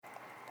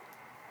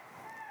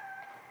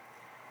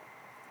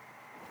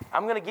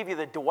I'm going to give you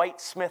the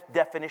Dwight Smith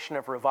definition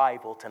of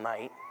revival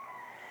tonight.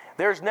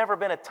 There's never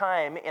been a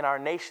time in our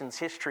nation's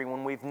history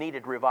when we've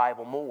needed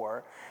revival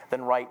more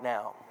than right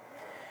now.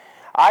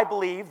 I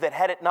believe that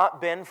had it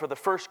not been for the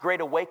first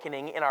great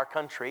awakening in our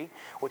country,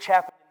 which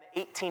happened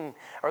in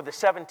the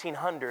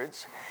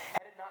 1700s,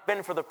 had it not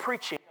been for the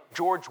preaching of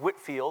George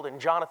Whitefield and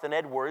Jonathan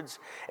Edwards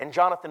and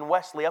Jonathan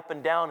Wesley up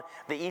and down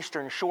the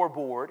Eastern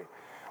Shoreboard,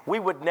 we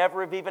would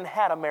never have even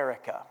had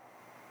America.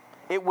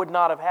 It would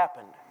not have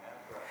happened.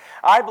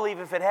 I believe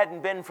if it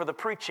hadn't been for the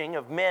preaching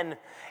of men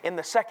in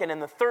the second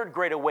and the third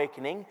Great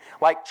Awakening,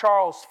 like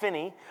Charles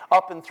Finney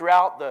up and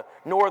throughout the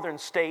northern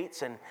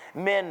states, and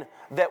men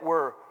that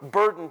were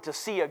burdened to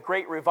see a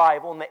great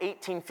revival in the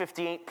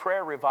 1858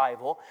 prayer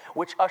revival,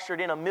 which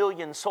ushered in 1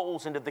 million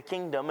souls into the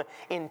kingdom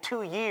in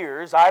 2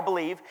 years, I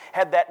believe,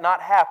 had that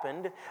not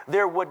happened,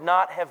 there would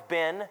not have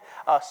been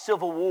a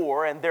civil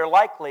war, and there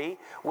likely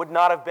would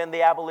not have been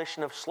the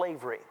abolition of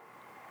slavery.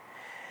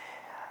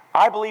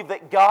 I believe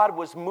that God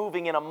was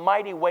moving in a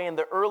mighty way in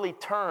the early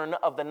turn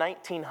of the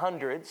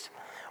 1900s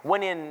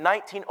when in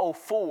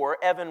 1904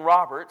 Evan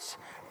Roberts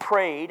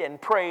prayed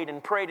and prayed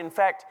and prayed. In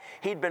fact,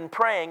 he'd been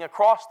praying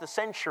across the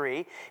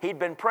century. He'd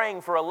been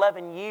praying for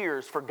 11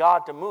 years for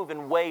God to move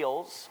in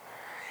Wales,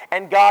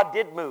 and God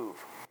did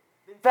move.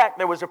 In fact,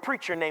 there was a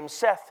preacher named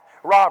Seth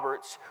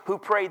Roberts who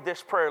prayed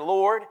this prayer: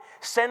 Lord,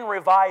 send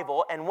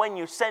revival, and when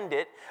you send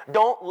it,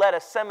 don't let a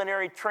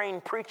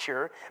seminary-trained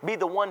preacher be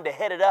the one to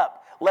head it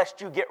up, lest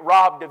you get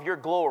robbed of your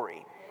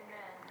glory.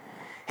 Amen.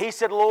 He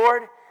said,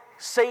 Lord,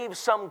 save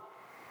some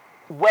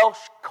Welsh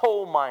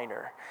coal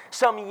miner,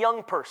 some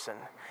young person,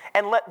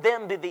 and let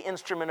them be the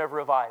instrument of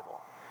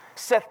revival.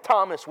 Seth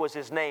Thomas was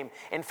his name.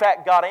 In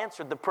fact, God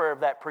answered the prayer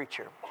of that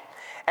preacher.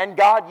 And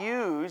God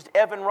used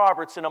Evan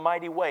Roberts in a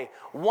mighty way.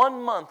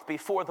 1 month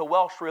before the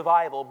Welsh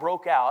revival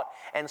broke out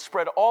and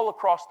spread all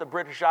across the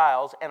British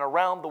Isles and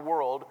around the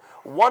world,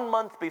 1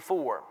 month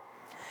before,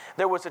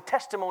 there was a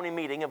testimony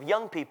meeting of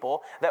young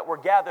people that were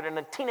gathered, and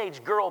a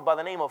teenage girl by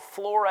the name of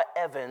Flora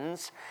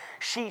Evans,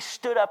 she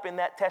stood up in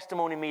that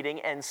testimony meeting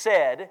and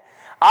said,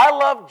 I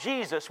love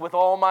Jesus with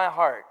all my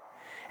heart.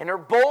 And her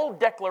bold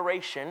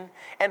declaration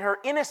and her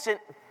innocent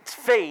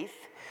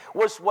faith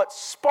was what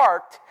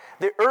sparked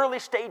the early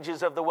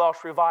stages of the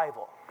Welsh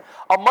revival.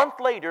 A month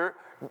later,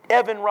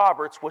 Evan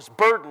Roberts was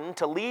burdened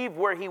to leave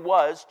where he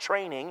was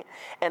training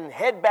and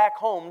head back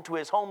home to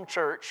his home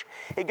church.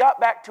 He got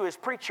back to his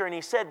preacher and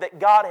he said that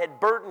God had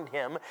burdened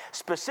him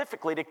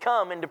specifically to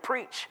come and to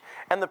preach.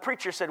 And the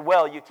preacher said,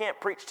 well, you can't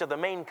preach to the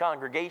main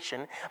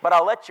congregation, but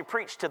I'll let you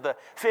preach to the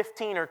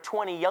 15 or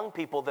 20 young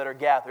people that are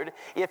gathered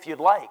if you'd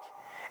like.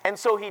 And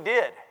so he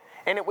did.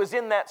 And it was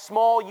in that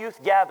small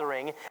youth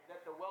gathering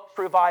that the Welsh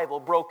revival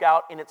broke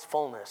out in its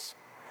fullness.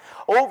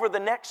 Over the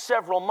next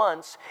several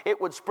months, it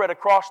would spread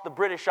across the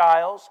British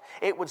Isles.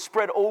 It would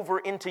spread over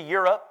into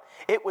Europe.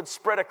 It would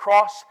spread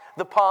across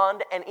the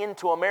pond and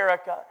into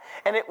America.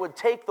 And it would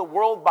take the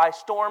world by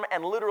storm,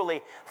 and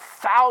literally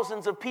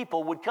thousands of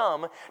people would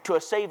come to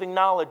a saving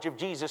knowledge of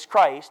Jesus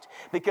Christ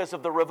because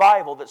of the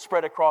revival that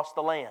spread across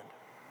the land.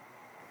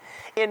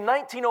 In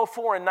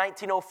 1904 and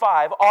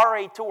 1905,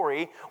 R.A.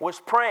 Torrey was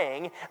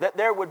praying that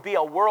there would be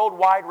a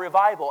worldwide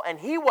revival. And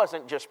he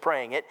wasn't just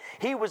praying it.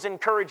 He was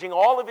encouraging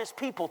all of his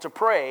people to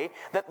pray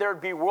that there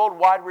would be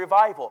worldwide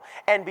revival.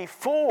 And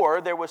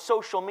before there was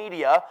social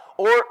media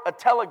or a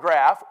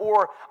telegraph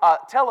or a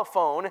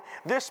telephone,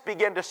 this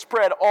began to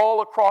spread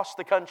all across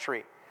the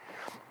country.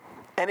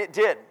 And it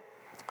did.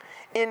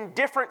 In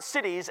different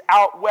cities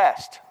out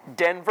west,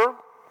 Denver,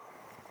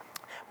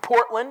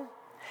 Portland,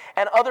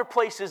 and other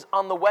places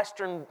on the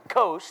western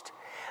coast,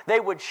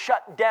 they would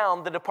shut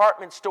down the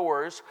department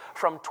stores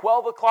from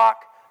 12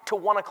 o'clock to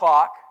 1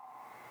 o'clock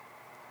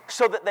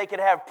so that they could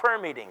have prayer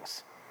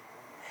meetings.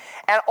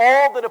 And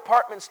all the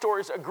department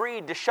stores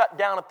agreed to shut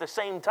down at the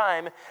same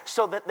time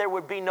so that there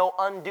would be no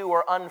undue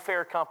or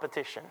unfair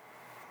competition.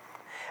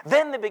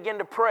 Then they began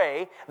to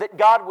pray that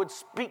God would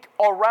speak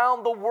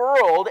around the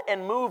world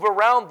and move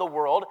around the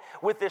world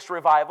with this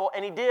revival,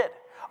 and he did.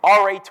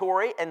 R.A.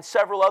 Torrey and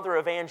several other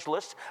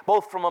evangelists,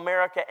 both from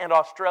America and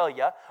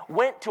Australia,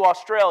 went to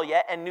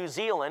Australia and New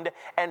Zealand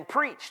and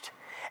preached.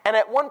 And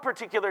at one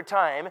particular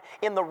time,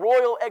 in the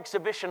Royal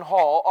Exhibition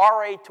Hall,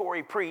 R.A.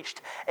 Torrey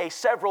preached a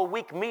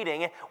several-week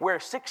meeting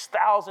where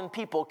 6,000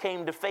 people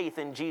came to faith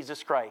in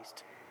Jesus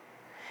Christ.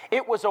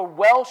 It was a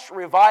Welsh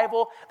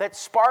revival that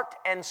sparked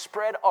and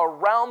spread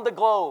around the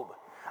globe.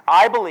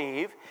 I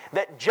believe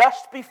that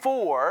just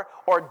before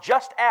or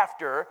just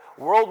after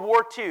World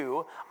War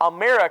II,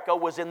 America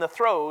was in the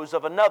throes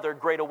of another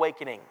great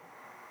awakening,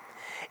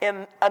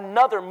 in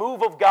another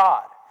move of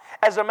God.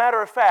 As a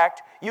matter of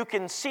fact, you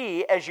can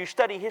see as you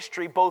study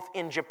history both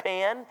in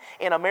Japan,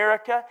 in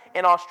America,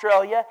 in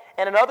Australia,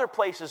 and in other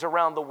places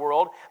around the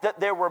world that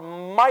there were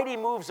mighty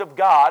moves of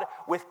God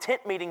with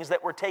tent meetings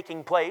that were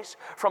taking place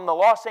from the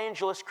Los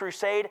Angeles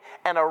Crusade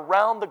and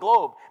around the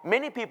globe.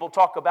 Many people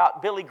talk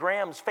about Billy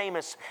Graham's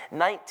famous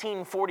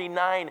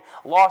 1949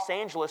 Los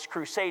Angeles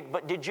Crusade,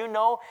 but did you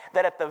know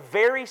that at the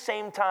very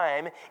same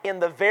time, in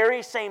the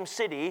very same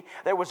city,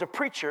 there was a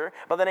preacher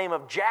by the name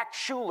of Jack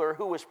Shuler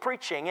who was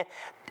preaching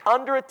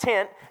under a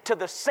tent to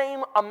the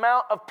same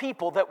amount of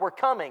people that were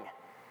coming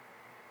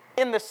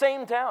in the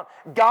same town.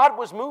 God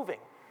was moving.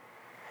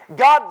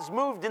 God's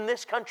moved in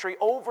this country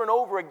over and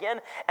over again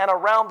and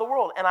around the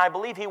world, and I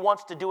believe He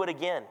wants to do it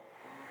again.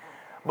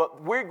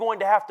 But we're going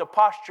to have to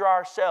posture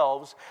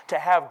ourselves to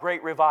have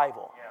great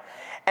revival.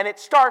 And it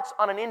starts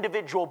on an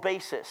individual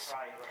basis.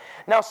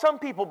 Now, some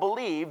people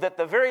believe that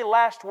the very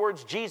last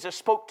words Jesus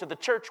spoke to the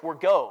church were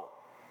go.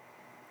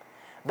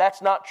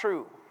 That's not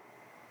true.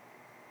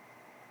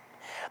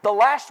 The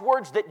last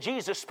words that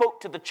Jesus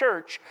spoke to the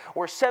church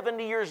were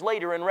 70 years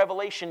later in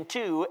Revelation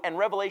 2 and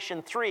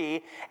Revelation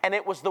 3, and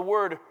it was the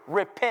word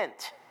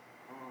repent.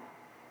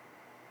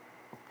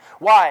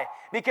 Why?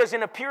 Because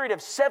in a period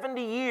of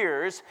 70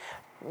 years,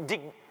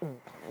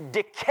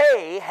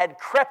 decay had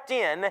crept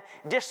in,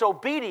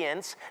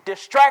 disobedience,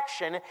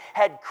 distraction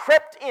had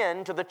crept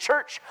into the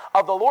church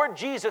of the Lord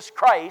Jesus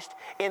Christ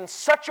in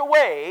such a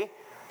way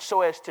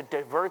so as to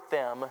divert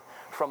them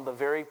from the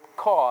very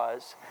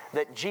cause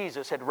that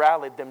Jesus had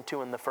rallied them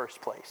to in the first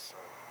place.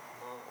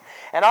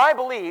 And I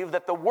believe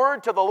that the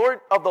word to the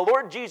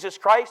Lord Jesus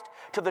Christ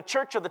to the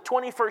church of the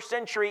 21st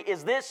century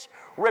is this: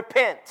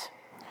 repent,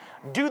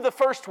 do the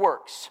first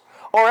works,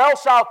 or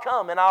else I'll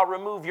come and I'll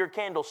remove your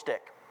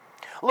candlestick.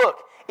 Look,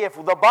 if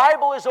the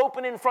Bible is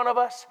open in front of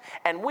us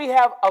and we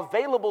have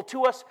available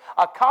to us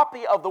a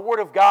copy of the Word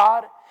of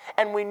God,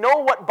 and we know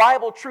what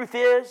Bible truth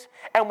is,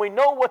 and we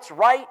know what's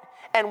right,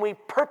 and we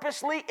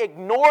purposely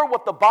ignore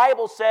what the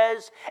Bible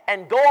says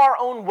and go our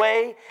own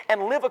way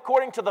and live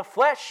according to the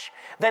flesh,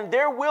 then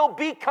there will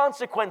be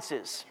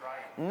consequences.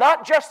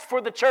 Not just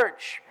for the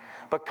church,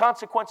 but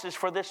consequences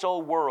for this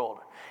old world.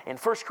 In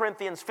 1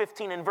 Corinthians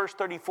 15 and verse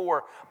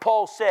 34,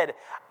 Paul said,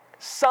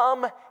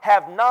 "Some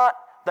have not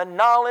the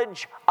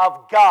knowledge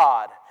of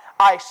God.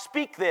 I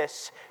speak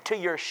this to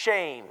your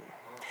shame."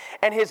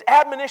 And his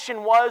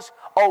admonition was,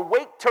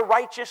 awake to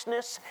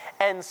righteousness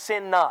and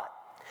sin not.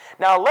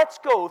 Now let's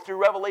go through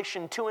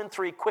Revelation 2 and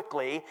 3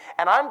 quickly,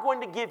 and I'm going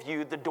to give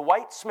you the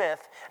Dwight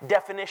Smith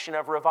definition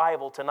of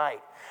revival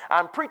tonight.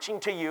 I'm preaching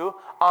to you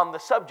on the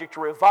subject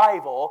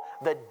revival,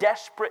 the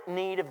desperate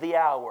need of the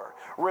hour.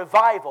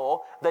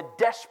 Revival, the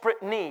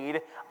desperate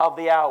need of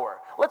the hour.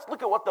 Let's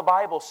look at what the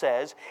Bible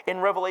says in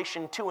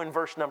Revelation 2 and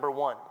verse number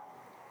 1.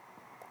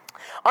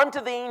 Unto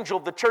the angel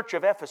of the church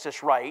of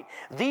Ephesus write,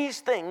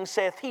 These things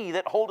saith he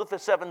that holdeth the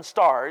 7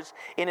 stars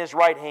in his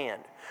right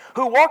hand,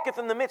 who walketh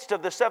in the midst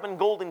of the 7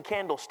 golden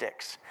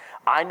candlesticks.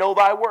 I know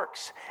thy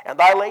works, and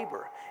thy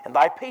labor, and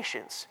thy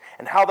patience,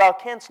 and how thou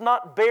canst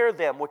not bear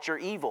them which are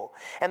evil,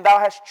 and thou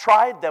hast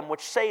tried them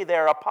which say they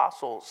are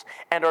apostles,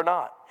 and are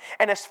not,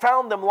 and hast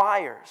found them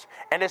liars,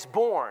 and hast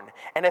borne,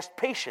 and hast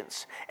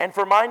patience, and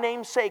for my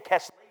name's sake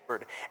hast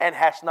labored, and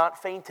hast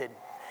not fainted.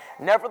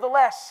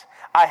 Nevertheless,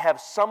 I have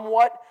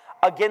somewhat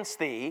against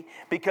thee,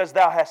 because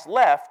thou hast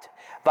left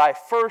thy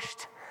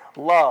first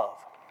love.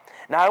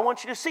 Now I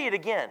want you to see it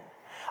again.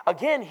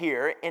 Again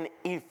here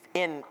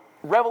in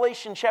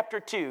Revelation chapter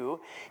 2,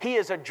 he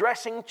is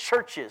addressing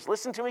churches.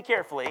 Listen to me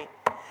carefully.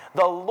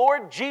 The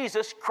Lord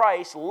Jesus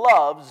Christ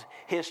loves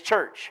His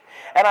church.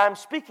 And I'm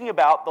speaking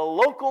about the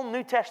local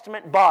New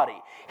Testament body.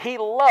 He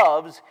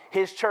loves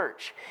His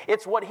church.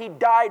 It's what He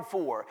died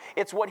for.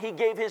 It's what He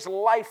gave His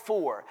life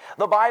for.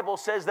 The Bible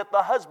says that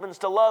the husband's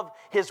to love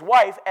his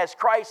wife as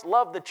Christ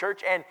loved the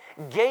church and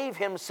gave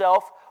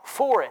Himself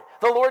for it.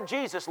 The Lord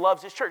Jesus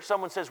loves His church.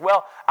 Someone says,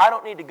 well, I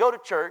don't need to go to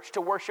church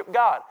to worship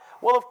God.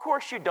 Well, of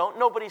course you don't.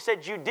 Nobody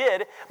said you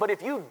did. But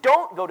if you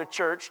don't go to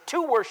church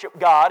to worship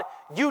God,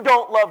 you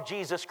don't love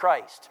Jesus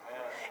Christ.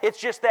 It's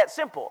just that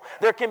simple.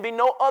 There can be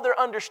no other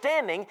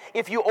understanding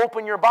if you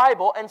open your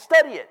Bible and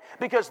study it,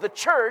 because the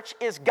church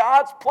is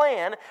God's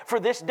plan for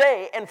this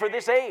day and for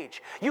this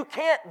age. You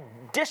can't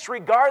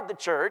disregard the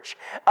church.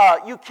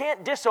 You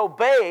can't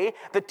disobey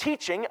the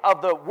teaching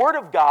of the Word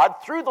of God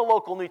through the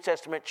local New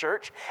Testament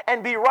church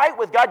and be right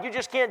with God. You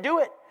just can't do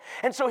it.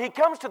 And so he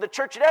comes to the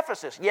church at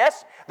Ephesus.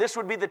 Yes, this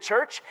would be the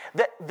church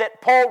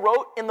that Paul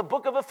wrote in the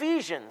book of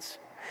Ephesians.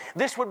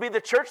 This would be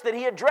the church that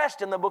he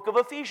addressed in the book of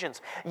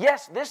Ephesians.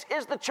 Yes, this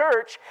is the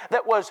church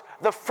that was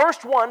the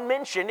first one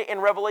mentioned in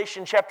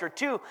Revelation chapter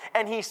 2.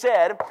 And he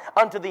said,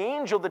 Unto the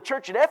angel of the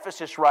church at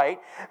Ephesus write,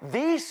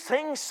 These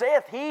things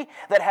saith he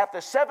that hath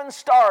the 7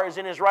 stars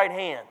in his right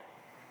hand.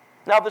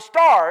 Now the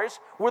stars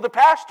were the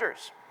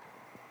pastors,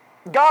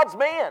 God's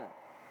man.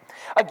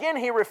 Again,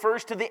 he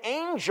refers to the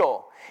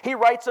angel. He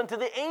writes unto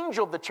the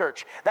angel of the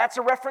church. That's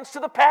a reference to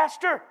the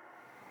pastor.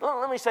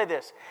 Let me say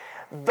this.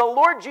 The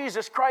Lord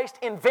Jesus Christ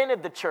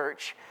invented the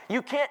church.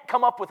 You can't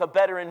come up with a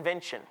better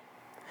invention.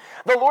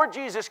 The Lord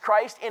Jesus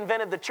Christ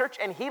invented the church,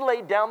 and He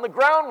laid down the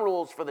ground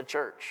rules for the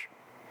church.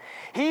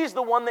 He's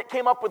the one that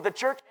came up with the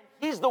church,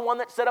 and He's the one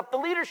that set up the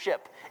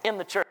leadership in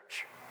the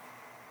church.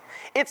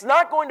 It's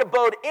not going to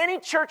bode any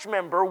church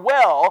member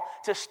well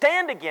to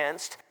stand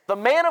against the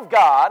man of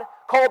God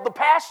called the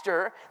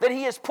pastor that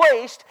He has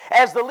placed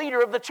as the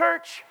leader of the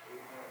church.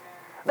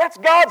 That's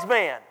God's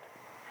man.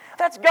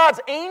 That's God's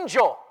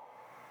angel.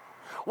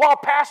 While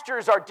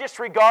pastors are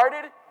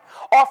disregarded,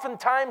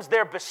 oftentimes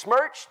they're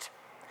besmirched,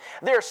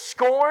 they're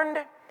scorned,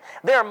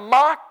 they're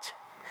mocked,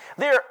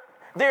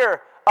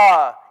 they're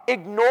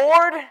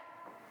ignored.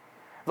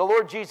 The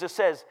Lord Jesus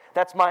says,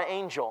 that's my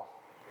angel.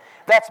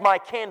 That's my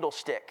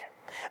candlestick.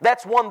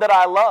 That's one that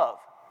I love.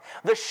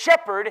 The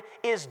shepherd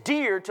is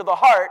dear to the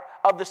heart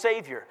of the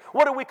Savior.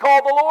 What do we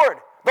call the Lord?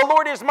 The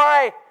Lord is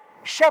my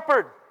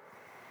shepherd.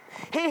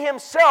 He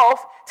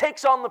Himself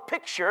takes on the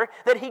picture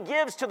that He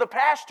gives to the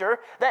pastor,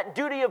 that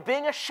duty of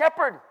being a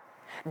shepherd.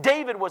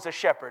 David was a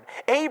shepherd.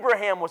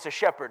 Abraham was a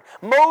shepherd.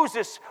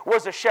 Moses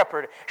was a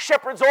shepherd.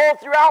 Shepherds all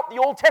throughout the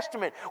Old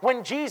Testament.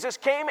 When Jesus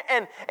came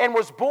and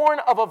was born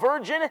of a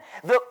virgin,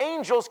 the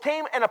angels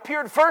came and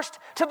appeared first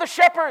to the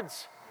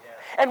shepherds.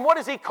 Yeah. And what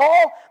does He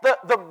call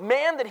the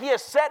man that He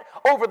has set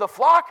over the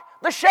flock?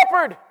 The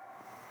shepherd.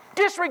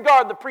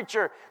 Disregard the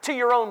preacher to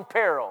your own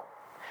peril.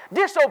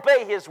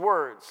 Disobey his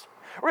words.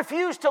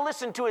 Refuse to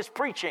listen to his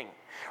preaching.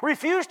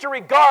 Refuse to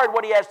regard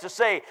what he has to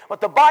say.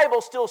 But the Bible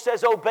still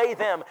says, obey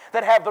them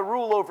that have the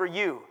rule over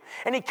you.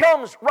 And he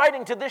comes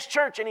writing to this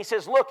church and he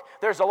says, look,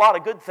 there's a lot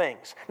of good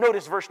things.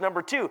 Notice verse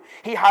number 2.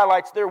 He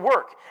highlights their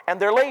work and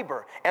their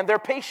labor and their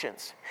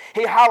patience.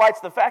 He highlights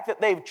the fact that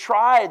they've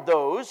tried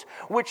those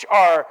which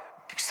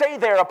say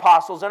they're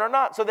apostles and are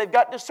not. So they've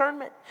got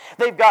discernment.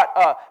 They've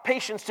got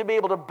patience to be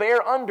able to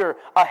bear under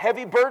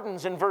heavy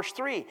burdens in verse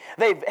 3.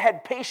 They've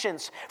had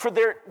patience for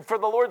the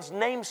Lord's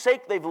name's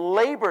sake. They've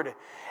labored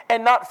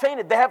and not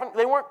fainted.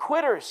 They weren't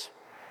quitters.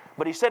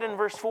 But he said in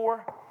verse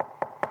 4,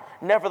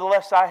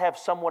 nevertheless I have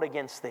somewhat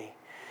against thee,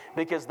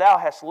 because thou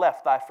hast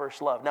left thy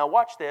first love. Now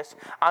watch this.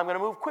 I'm going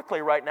to move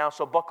quickly right now,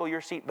 so buckle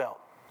your seatbelt.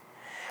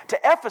 To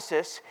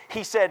Ephesus,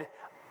 he said,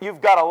 you've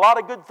got a lot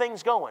of good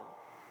things going,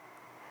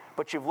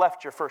 but you've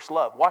left your first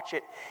love. Watch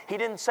it. He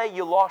didn't say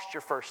you lost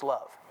your first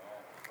love.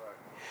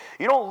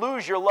 You don't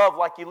lose your love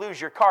like you lose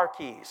your car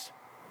keys.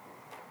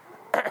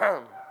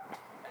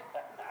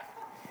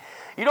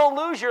 You don't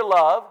lose your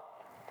love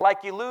like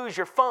you lose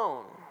your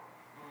phone.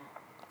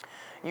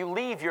 You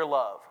leave your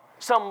love.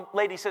 Some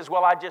lady says,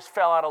 well, I just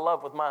fell out of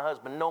love with my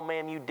husband. No,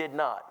 ma'am, you did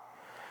not.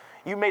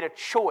 You made a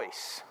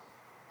choice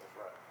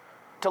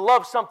to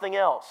love something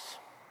else,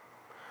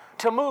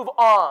 to move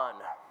on,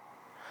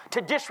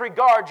 to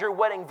disregard your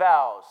wedding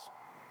vows.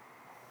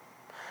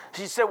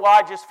 She said, well,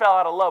 I just fell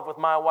out of love with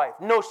my wife.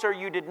 No, sir,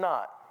 you did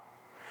not.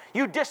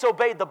 You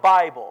disobeyed the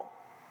Bible.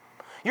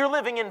 You're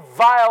living in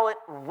violent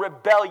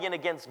rebellion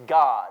against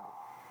God.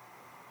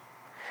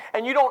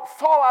 And you don't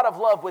fall out of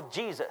love with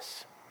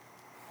Jesus.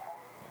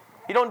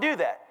 You don't do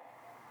that.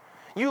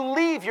 You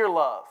leave your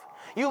love.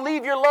 You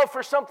leave your love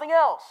for something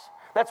else.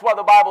 That's why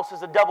the Bible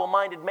says a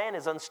double-minded man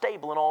is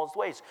unstable in all his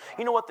ways.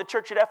 You know what the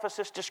church at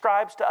Ephesus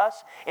describes to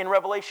us in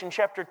Revelation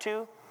chapter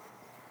 2?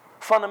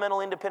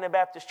 Fundamental independent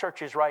Baptist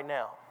churches right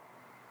now.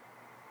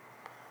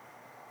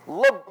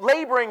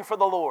 Laboring for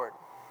the Lord.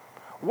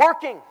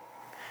 Working.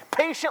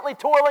 Patiently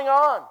toiling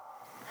on.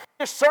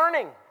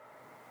 Discerning.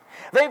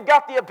 They've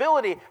got the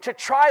ability to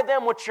try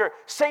them which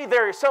say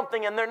they're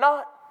something and they're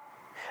not.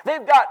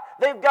 They've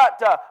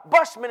got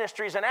bus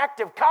ministries and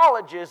active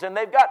colleges, and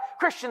they've got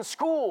Christian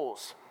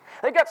schools.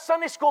 They've got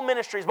Sunday school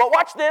ministries. But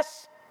watch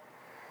this.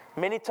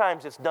 Many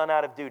times it's done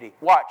out of duty.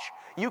 Watch.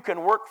 You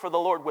can work for the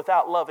Lord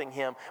without loving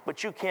Him,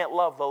 but you can't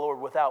love the Lord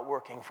without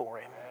working for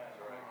Him.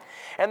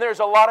 And there's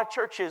a lot of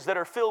churches that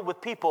are filled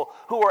with people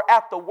who are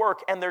at the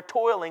work and they're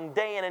toiling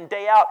day in and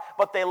day out,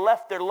 but they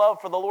left their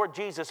love for the Lord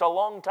Jesus a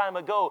long time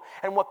ago.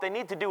 And what they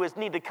need to do is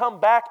need to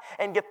come back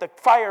and get the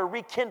fire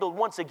rekindled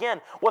once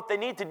again. What they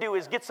need to do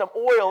is get some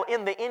oil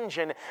in the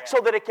engine so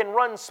that it can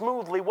run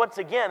smoothly once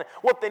again.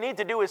 What they need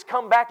to do is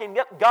come back and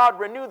get God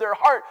renew their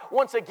heart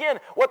once again.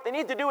 What they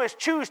need to do is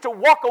choose to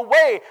walk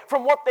away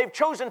from what they've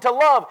chosen to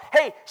love.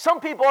 Hey, some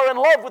people are in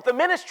love with the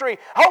ministry.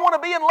 I want to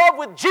be in love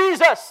with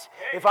Jesus.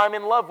 If I'm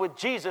in love with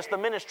Jesus, the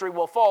ministry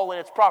will fall in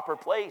its proper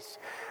place.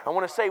 I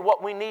want to say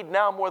what we need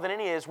now more than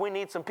any is we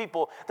need some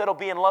people that'll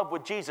be in love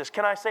with Jesus.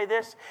 Can I say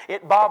this?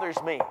 It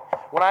bothers me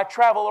when I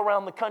travel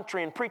around the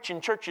country and preach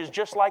in churches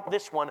just like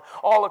this one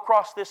all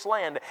across this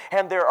land,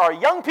 and there are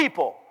young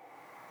people,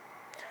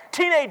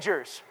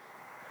 teenagers,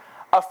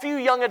 a few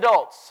young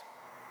adults.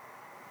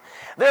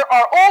 There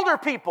are older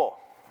people,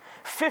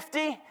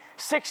 50,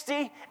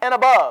 60, and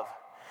above.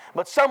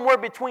 But somewhere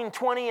between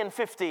 20 and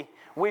 50,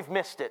 we've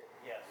missed it.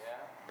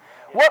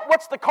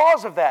 What's the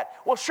cause of that?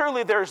 Well,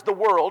 surely there's the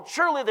world.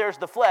 Surely there's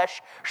the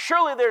flesh.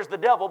 Surely there's the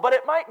devil. But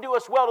it might do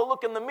us well to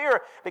look in the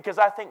mirror, because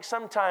I think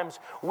sometimes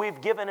we've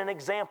given an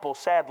example,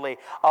 sadly,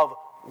 of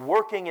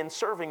working and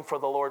serving for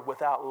the Lord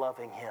without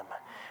loving Him.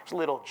 There's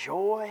little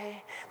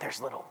joy.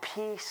 There's little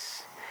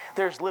peace.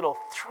 There's little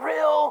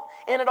thrill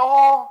in it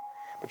all.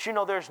 But you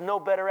know, there's no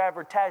better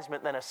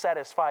advertisement than a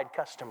satisfied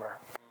customer.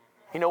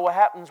 You know what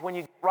happens when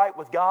you get right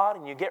with God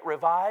and you get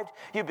revived?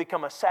 You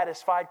become a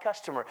satisfied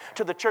customer.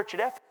 To the church at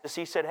Ephesus,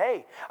 he said,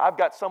 hey, I've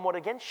got somewhat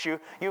against you.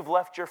 You've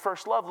left your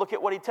first love. Look at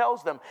what he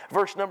tells them.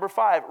 Verse number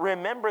 5,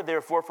 remember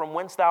therefore from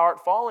whence thou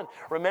art fallen.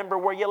 Remember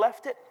where you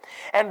left it.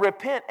 And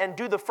repent and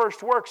do the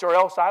first works, or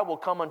else I will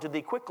come unto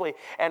thee quickly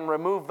and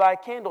remove thy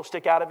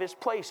candlestick out of his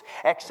place,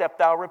 except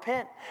thou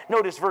repent.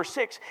 Notice verse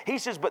 6, he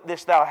says, but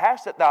this thou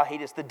hast, that thou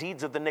hatest the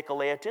deeds of the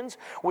Nicolaitans,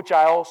 which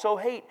I also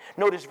hate.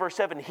 Notice verse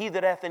 7, he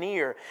that hath an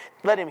ear,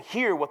 let him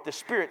hear what the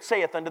Spirit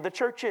saith unto the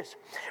churches.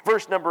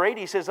 Verse number 8,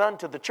 he says,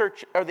 unto the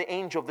church, or the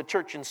angel of the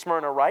church in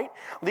Smyrna write,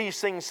 these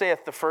things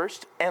saith the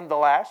first and the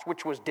last,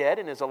 which was dead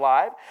and is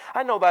alive.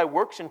 I know thy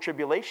works in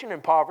tribulation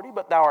and poverty,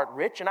 but thou art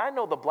rich, and I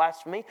know the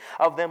blasphemy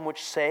of them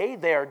which say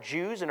they are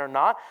Jews and are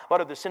not, but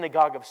of the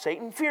synagogue of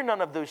Satan. Fear none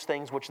of those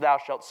things which thou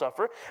shalt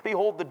suffer.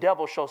 Behold, the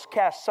devil shall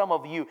cast some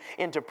of you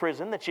into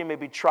prison, that ye may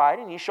be tried,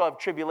 and ye shall have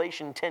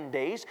tribulation 10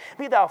 days.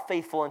 Be thou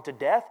faithful unto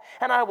death,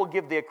 and I will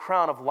give thee a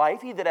crown of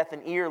life. He that hath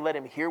an ear, let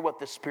him hear what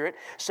the Spirit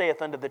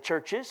saith unto the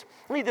churches.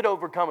 He that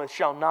overcometh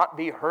shall not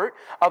be hurt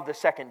of the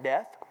second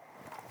death.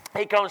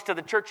 He comes to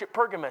the church at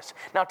Pergamos.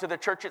 Now to the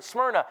church at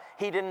Smyrna,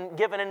 he didn't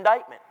give an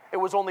indictment. It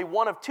was only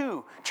one of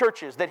 2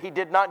 churches that he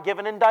did not give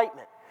an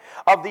indictment.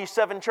 Of these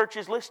 7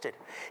 churches listed,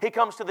 he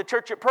comes to the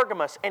church at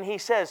Pergamos and he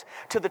says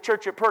to the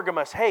church at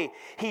Pergamos, hey,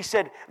 he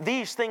said,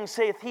 these things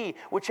saith he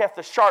which hath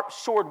the sharp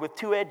sword with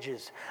 2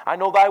 edges. I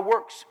know thy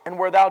works and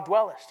where thou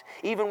dwellest,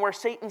 even where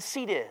Satan's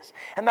seat is.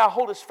 And thou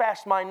holdest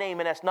fast my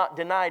name and hast not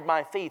denied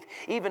my faith,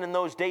 even in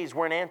those days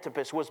wherein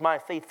Antipas was my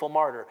faithful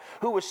martyr,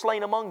 who was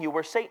slain among you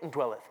where Satan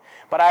dwelleth.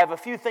 But I have a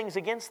few things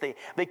against thee,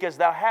 because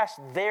thou hast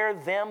there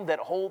them that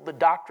hold the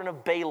doctrine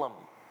of Balaam.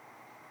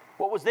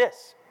 What was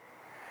this?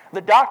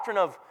 The doctrine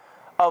of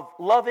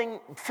loving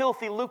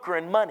filthy lucre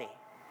and money,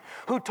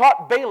 who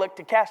taught Balak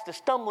to cast a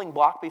stumbling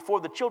block before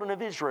the children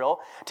of Israel,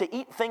 to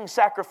eat things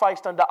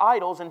sacrificed unto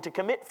idols, and to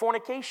commit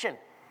fornication.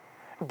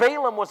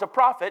 Balaam was a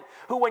prophet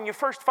who, when you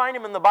first find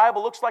him in the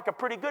Bible, looks like a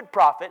pretty good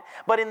prophet,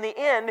 but in the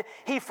end,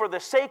 he, for the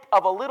sake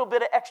of a little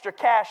bit of extra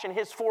cash in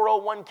his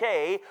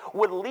 401k,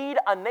 would lead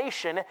a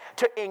nation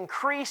to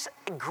increase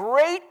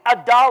great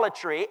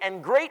idolatry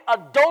and great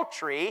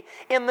adultery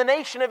in the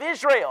nation of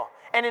Israel,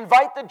 and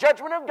invite the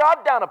judgment of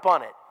God down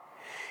upon it.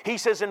 He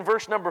says in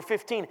verse number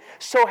 15,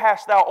 so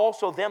hast thou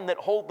also them that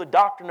hold the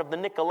doctrine of the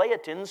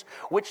Nicolaitans,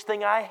 which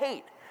thing I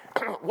hate.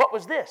 What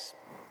was this?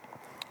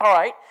 All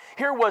right,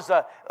 here was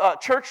a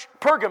church,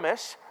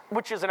 Pergamos,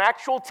 which is an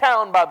actual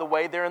town, by the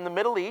way. They're in the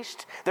Middle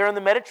East. They're in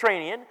the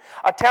Mediterranean.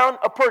 A town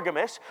of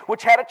Pergamos,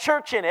 which had a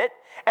church in it,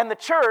 and the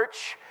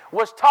church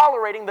was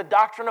tolerating the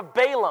doctrine of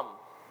Balaam.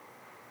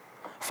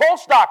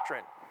 False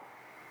doctrine.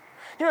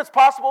 You know, it's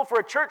possible for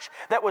a church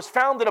that was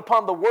founded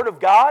upon the Word of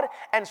God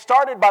and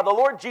started by the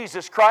Lord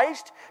Jesus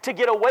Christ to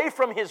get away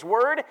from His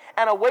Word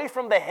and away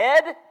from the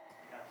head. Yes.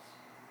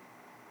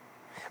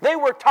 They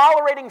were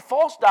tolerating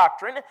false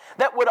doctrine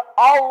that would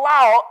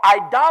allow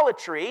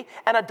idolatry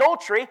and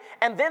adultery,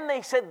 and then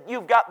they said,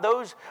 you've got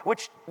those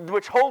which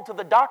hold to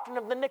the doctrine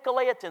of the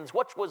Nicolaitans.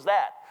 What was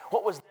that?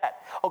 What was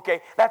that?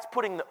 Okay, that's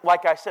putting,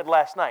 like I said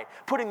last night,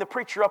 putting the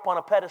preacher up on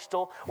a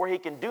pedestal where he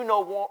can do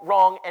no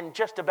wrong and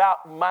just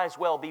about might as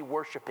well be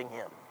worshiping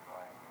him.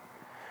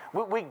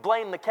 We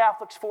blame the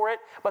Catholics for it,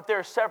 but there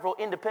are several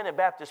independent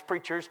Baptist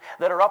preachers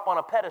that are up on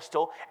a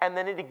pedestal, and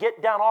they need to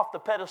get down off the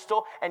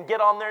pedestal and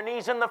get on their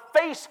knees in the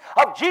face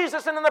of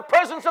Jesus and in the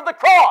presence of the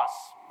cross.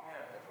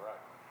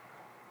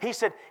 He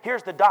said,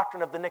 here's the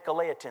doctrine of the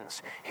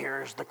Nicolaitans.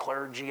 Here's the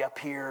clergy up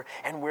here,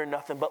 and we're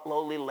nothing but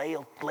lowly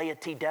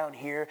laity down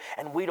here,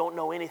 and we don't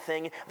know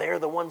anything. They're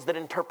the ones that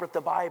interpret the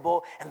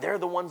Bible, and they're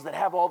the ones that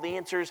have all the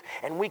answers,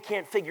 and we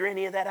can't figure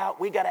any of that out.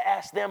 We got to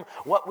ask them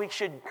what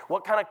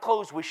kind of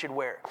clothes we should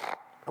wear,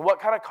 and what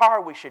kind of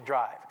car we should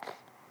drive.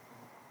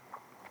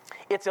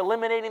 It's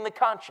eliminating the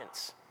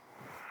conscience.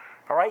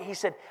 All right? He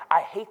said,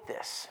 I hate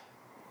this.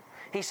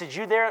 He said,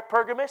 you there at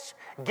Pergamos,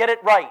 get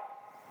it right.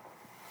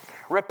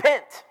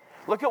 Repent.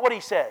 Look at what he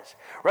says.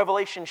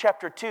 Revelation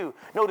chapter 2.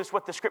 Notice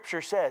what the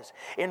scripture says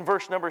in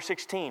verse number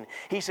 16.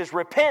 He says,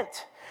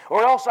 repent,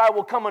 or else I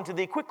will come unto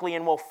thee quickly,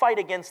 and will fight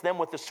against them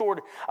with the sword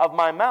of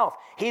my mouth.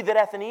 He that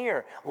hath an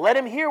ear, let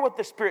him hear what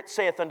the Spirit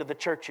saith unto the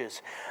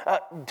churches.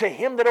 To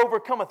him that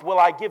overcometh will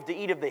I give to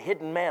eat of the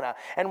hidden manna,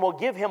 and will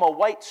give him a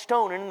white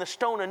stone, and in the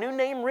stone a new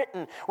name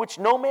written, which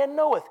no man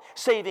knoweth,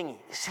 saving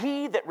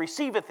he that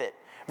receiveth it.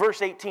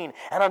 Verse 18,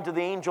 and unto the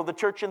angel of the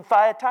church in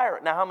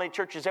Thyatira. Now, how many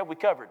churches have we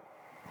covered?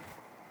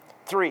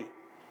 3.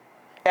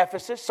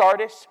 Ephesus,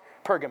 Sardis,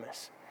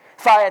 Pergamos.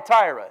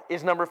 Thyatira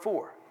is number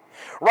 4.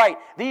 Right,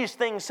 these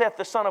things saith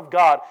the Son of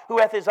God, who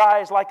hath his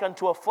eyes like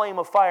unto a flame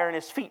of fire, and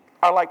his feet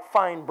are like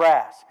fine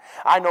brass.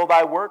 I know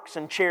thy works,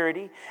 and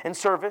charity, and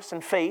service,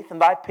 and faith, and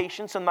thy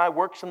patience, and thy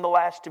works in the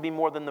last to be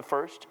more than the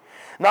first.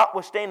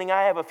 Notwithstanding,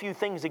 I have a few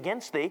things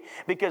against thee,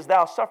 because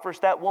thou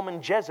sufferest that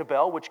woman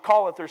Jezebel, which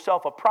calleth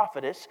herself a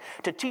prophetess,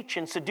 to teach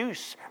and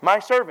seduce my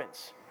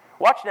servants.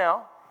 Watch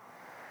now.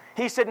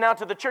 He said, now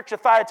to the church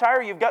of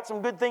Thyatira, you've got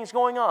some good things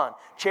going on.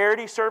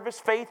 Charity, service,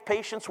 faith,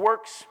 patience,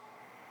 works.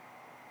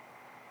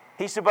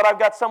 He said, but I've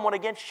got someone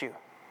against you.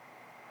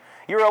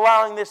 You're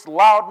allowing this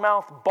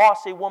loudmouth,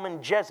 bossy woman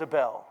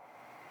Jezebel,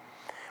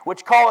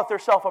 which calleth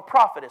herself a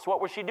prophetess.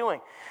 What was she doing?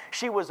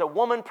 She was a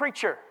woman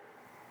preacher.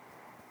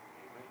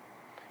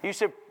 You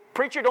said,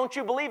 preacher, don't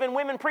you believe in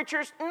women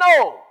preachers?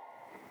 No.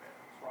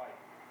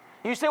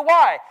 You say,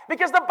 why?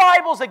 Because the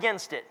Bible's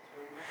against it.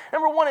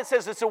 Number one, it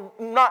says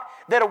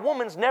that a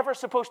woman's never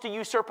supposed to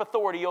usurp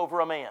authority over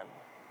a man.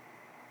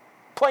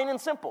 Plain and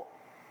simple.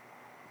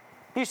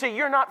 You say,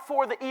 you're not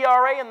for the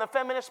ERA and the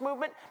feminist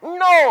movement?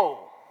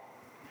 No.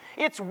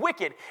 It's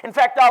wicked. In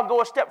fact, I'll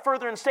go a step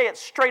further and say it's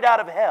straight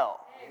out of hell.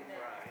 Amen.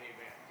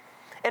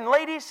 And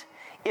ladies,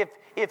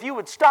 if you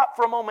would stop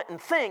for a moment and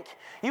think,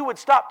 you would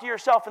stop to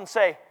yourself and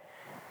say,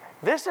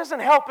 this isn't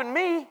helping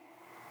me.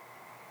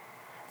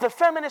 The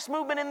feminist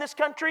movement in this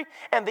country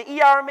and the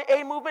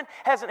ERA movement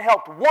hasn't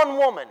helped one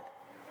woman.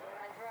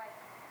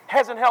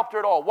 Hasn't helped her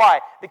at all. Why?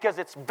 Because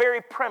its very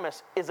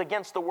premise is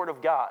against the Word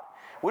of God.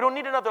 We don't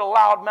need another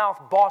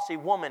loudmouth, bossy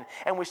woman.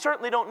 And we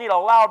certainly don't need a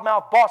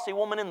loudmouth, bossy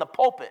woman in the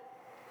pulpit.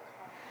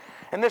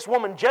 And this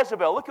woman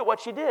Jezebel, look at what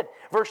she did.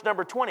 Verse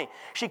number 20.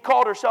 She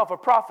called herself a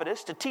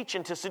prophetess to teach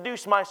and to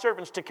seduce my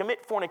servants to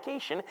commit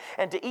fornication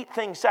and to eat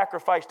things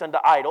sacrificed unto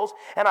idols.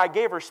 And I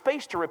gave her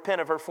space to repent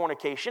of her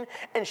fornication,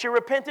 and she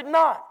repented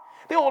not.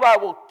 Behold, I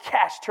will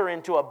cast her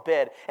into a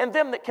bed, and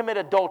them that commit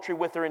adultery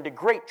with her into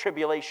great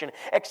tribulation,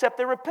 except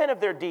they repent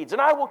of their deeds.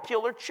 And I will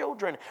kill her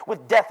children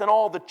with death, and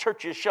all the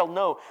churches shall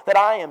know that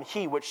I am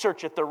he which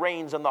searcheth the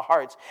reins and the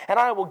hearts. And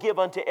I will give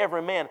unto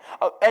every man,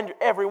 and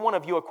every one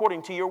of you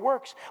according to your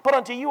works. But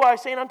unto you I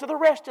say, and unto the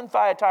rest in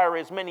Thyatira,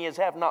 as many as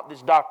have not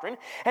this doctrine,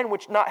 and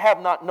which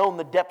have not known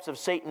the depths of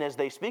Satan as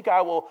they speak,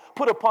 I will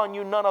put upon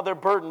you none other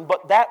burden,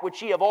 but that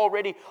which ye have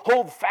already.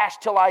 Hold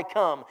fast till I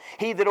come.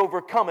 He that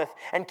overcometh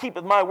and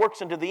keepeth my works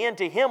unto the end,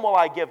 to him will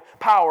I give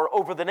power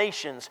over the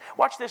nations.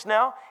 Watch this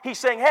now. He's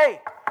saying, hey,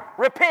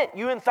 repent.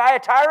 You in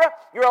Thyatira,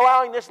 you're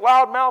allowing this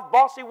loudmouth,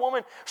 bossy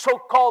woman,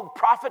 so-called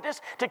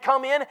prophetess, to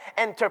come in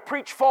and to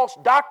preach false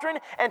doctrine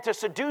and to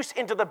seduce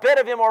into the bed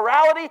of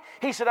immorality.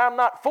 He said, I'm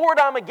not for it,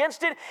 I'm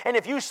against it. And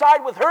if you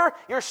side with her,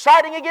 you're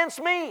siding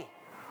against me.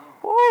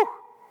 Woo.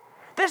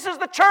 This is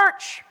the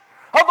church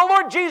of the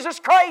Lord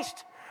Jesus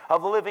Christ,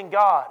 of the living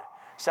God.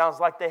 Sounds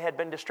like they had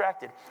been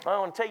distracted. I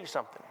want to tell you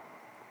something.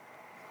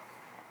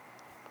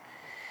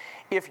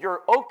 If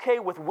you're okay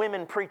with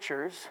women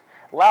preachers,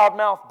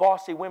 loudmouth,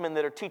 bossy women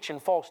that are teaching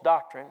false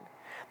doctrine,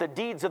 the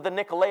deeds of the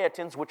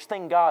Nicolaitans, which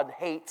thing God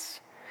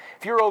hates,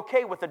 if you're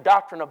okay with the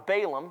doctrine of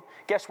Balaam,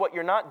 guess what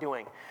you're not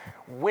doing?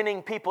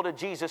 Winning people to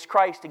Jesus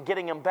Christ and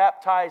getting them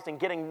baptized and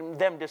getting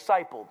them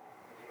discipled.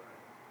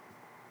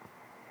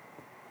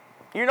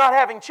 You're not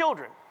having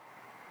children.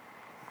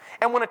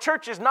 And when a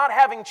church is not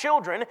having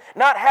children,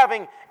 not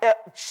having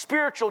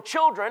spiritual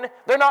children,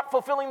 they're not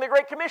fulfilling the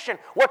Great Commission.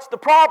 What's the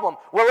problem?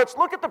 Well, let's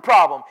look at the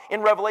problem.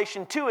 In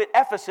Revelation 2 at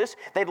Ephesus,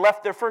 they'd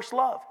left their first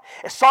love.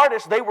 At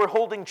Sardis, they were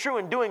holding true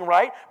and doing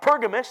right.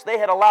 Pergamus, they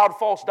had allowed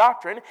false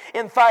doctrine.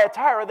 In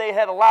Thyatira, they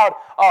had allowed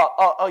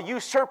a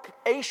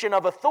usurpation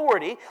of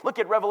authority. Look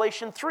at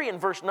Revelation 3 in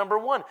verse number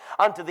 1.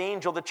 Unto the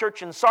angel of the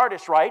church in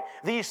Sardis write,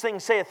 these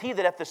things saith he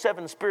that hath the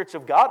 7 spirits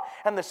of God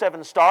and the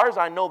 7 stars.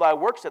 I know thy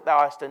works, that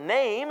thou hast a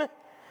name,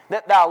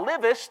 that thou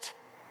livest,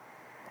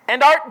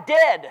 and art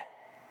dead.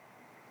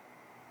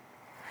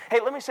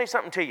 Hey, let me say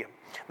something to you.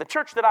 The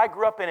church that I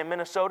grew up in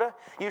Minnesota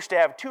used to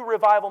have 2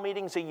 revival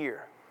meetings a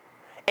year,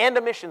 and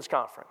a missions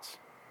conference,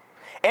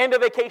 and a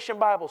vacation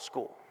Bible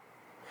school,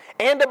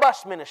 and a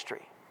bus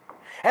ministry.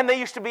 And they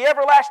used to be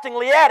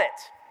everlastingly at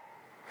it.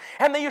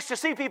 And they used to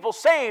see people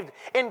saved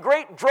in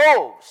great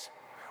droves.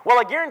 Well,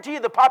 I guarantee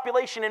you the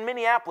population in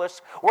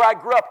Minneapolis, where I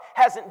grew up,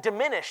 hasn't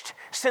diminished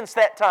since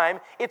that time.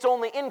 It's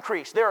only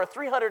increased. There are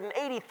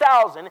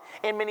 380,000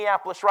 in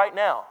Minneapolis right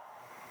now.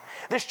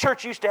 This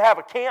church used to have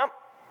a camp.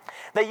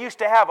 They used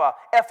to have a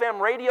FM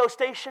radio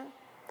station.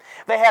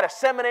 They had a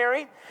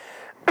seminary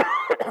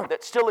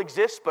that still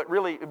exists, but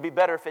really it would be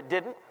better if it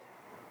didn't.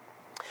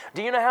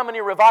 Do you know how many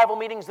revival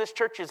meetings this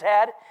church has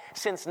had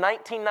since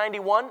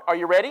 1991? Are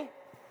you ready?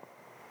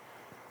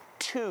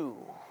 2.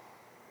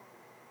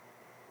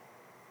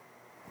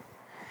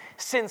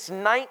 Since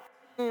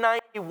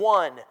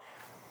 1991,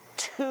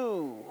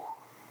 2.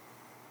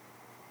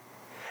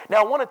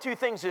 Now, one of 2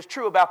 things is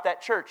true about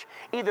that church.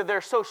 Either they're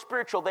so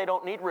spiritual they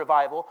don't need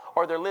revival,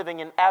 or they're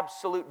living in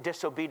absolute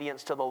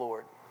disobedience to the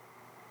Lord.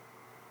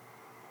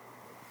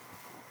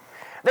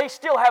 They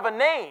still have a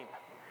name,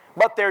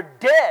 but they're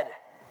dead.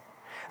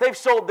 They've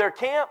sold their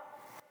camp.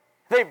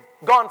 They've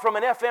gone from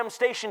an FM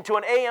station to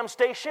an AM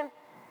station.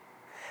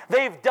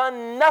 They've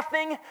done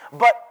nothing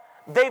but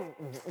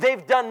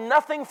They've done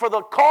nothing for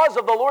the cause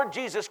of the Lord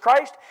Jesus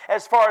Christ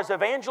as far as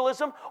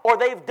evangelism, or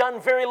they've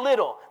done very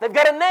little. They've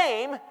got a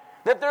name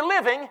that they're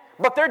living,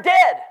 but they're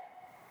dead.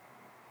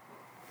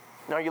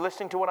 Now, are you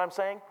listening to what I'm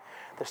saying?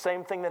 The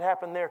same thing that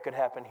happened there could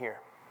happen here.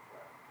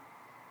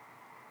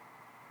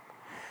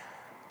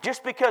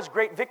 Just because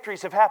great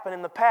victories have happened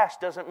in the past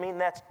doesn't mean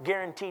that's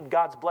guaranteed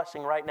God's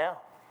blessing right now.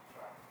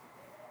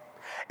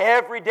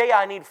 Every day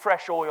I need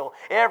fresh oil.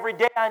 Every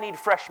day I need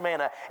fresh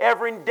manna.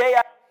 Every day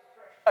I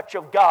need the touch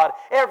of God.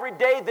 Every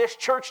day this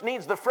church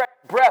needs the fresh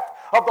breath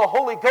of the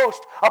Holy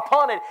Ghost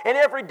upon it. And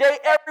every day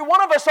every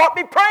one of us ought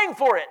to be praying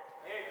for it.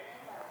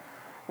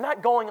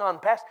 Not going on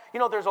past. You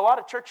know, there's a lot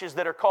of churches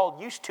that are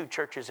called used to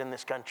churches in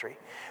this country.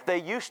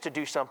 They used to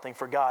do something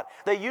for God.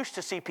 They used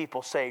to see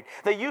people saved.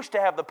 They used to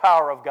have the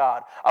power of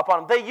God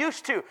upon them. They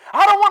used to.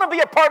 I don't want to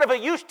be a part of a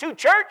used to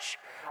church.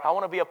 I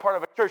want to be a part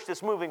of a church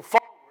that's moving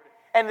forward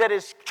and that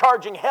is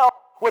charging hell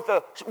with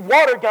a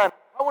water gun.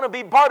 I want to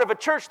be part of a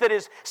church that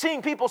is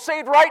seeing people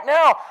saved right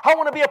now. I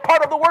want to be a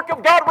part of the work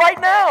of God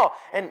right now.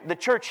 And the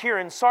church here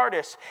in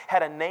Sardis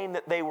had a name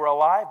that they were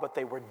alive, but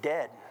they were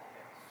dead.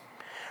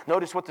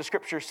 Notice what the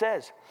scripture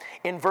says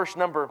in verse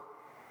number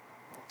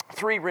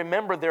 3.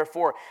 Remember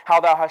therefore how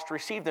thou hast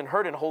received and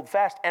heard, and hold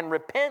fast and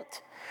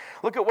repent.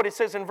 Look at what it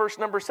says in verse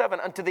number 7.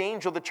 Unto the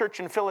angel of the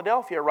church in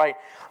Philadelphia write,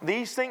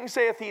 These things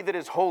saith he that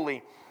is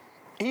holy,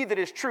 he that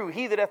is true,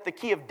 he that hath the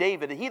key of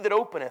David, he that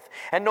openeth,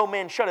 and no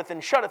man shutteth,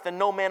 and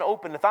no man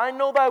openeth. I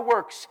know thy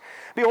works.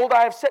 Behold,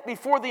 I have set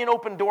before thee an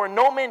open door, and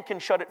no man can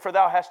shut it, for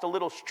thou hast a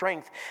little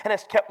strength, and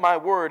hast kept my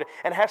word,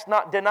 and hast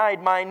not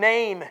denied my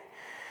name.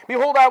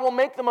 Behold, I will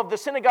make them of the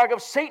synagogue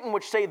of Satan,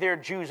 which say they are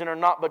Jews and are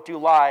not, but do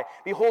lie.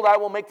 Behold, I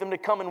will make them to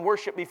come and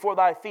worship before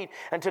thy feet,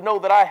 and to know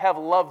that I have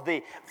loved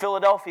thee.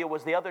 Philadelphia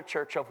was the other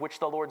church of which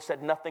the Lord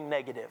said nothing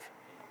negative.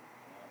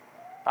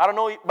 I don't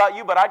know about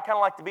you, but I'd kind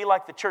of like to be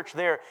like the church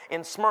there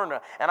in Smyrna,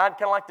 and I'd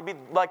kind of like to be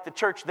like the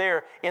church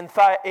there in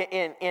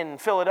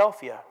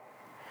Philadelphia.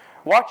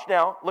 Watch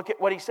now, look at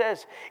what he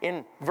says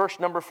in verse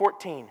number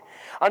 14.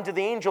 Unto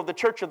the angel of the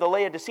church of the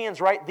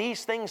Laodiceans write,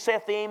 These things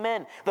saith the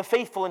Amen, the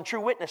faithful and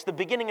true witness, the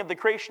beginning of the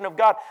creation of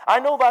God. I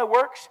know thy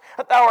works,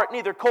 that thou art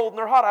neither cold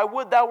nor hot. I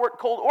would thou wert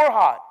cold or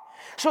hot.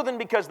 So then,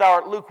 because thou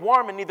art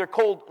lukewarm and neither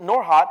cold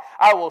nor hot,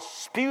 I will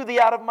spew thee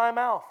out of my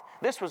mouth.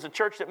 This was a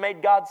church that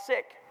made God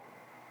sick.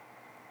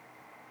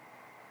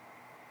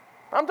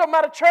 I'm talking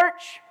about a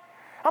church.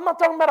 I'm not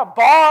talking about a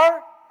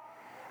bar.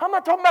 I'm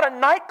not talking about a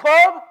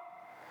nightclub.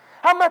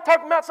 I'm not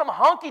talking about some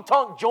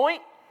honky-tonk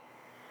joint.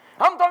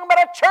 I'm talking about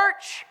a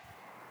church.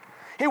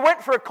 He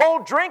went for a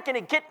cold drink and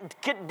he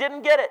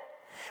didn't get it.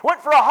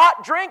 Went for a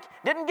hot drink,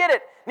 didn't get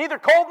it. Neither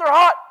cold nor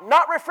hot,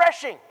 not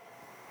refreshing.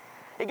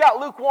 He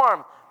got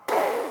lukewarm.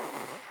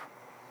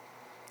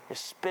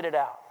 Just spit it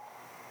out.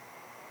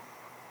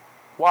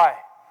 Why?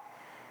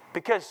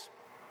 Because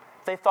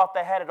they thought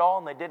they had it all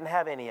and they didn't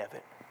have any of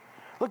it.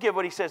 Look at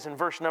what he says in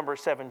verse number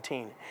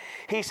 17.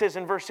 He says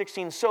in verse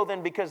 16, So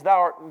then, because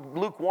thou art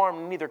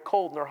lukewarm, neither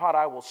cold nor hot,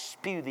 I will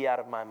spew thee out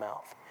of my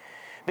mouth.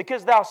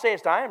 Because thou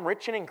sayest, I am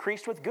rich and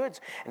increased with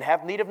goods, and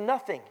have need of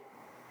nothing.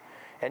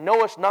 And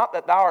knowest not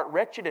that thou art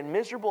wretched and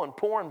miserable and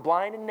poor and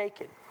blind and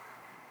naked.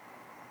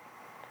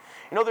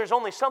 You know, there's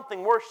only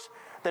something worse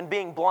than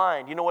being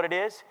blind. You know what it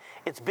is?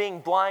 It's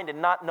being blind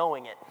and not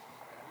knowing it.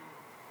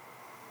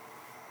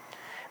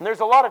 And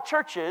there's a lot of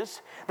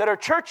churches that are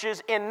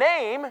churches in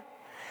name.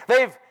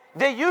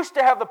 They used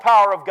to have the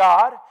power of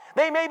God.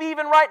 They maybe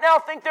even right now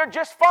think they're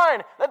just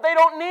fine, that they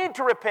don't need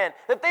to repent,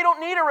 that they don't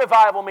need a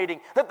revival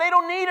meeting, that they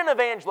don't need an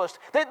evangelist,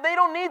 that they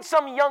don't need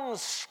some young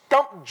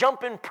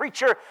stump-jumping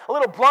preacher, a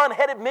little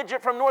blonde-headed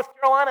midget from North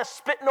Carolina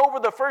spitting over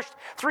the first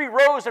 3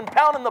 rows and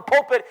pounding the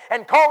pulpit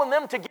and calling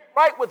them to get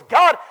right with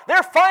God.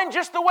 They're fine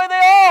just the way they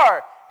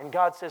are. And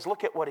God says,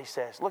 look at what he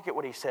says. Look at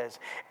what he says.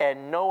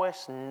 And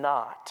knowest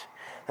not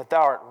that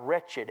thou art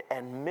wretched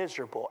and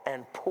miserable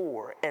and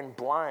poor and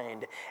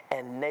blind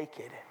and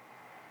naked.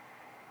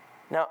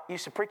 Now, you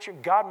say, preacher,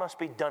 God must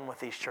be done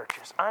with these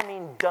churches. I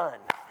mean done.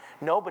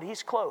 No, but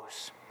he's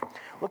close.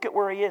 Look at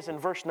where he is in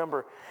verse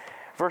number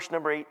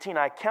 18.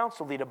 I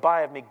counsel thee to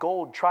buy of me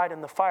gold tried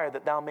in the fire,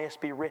 that thou mayest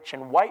be rich,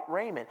 and white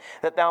raiment,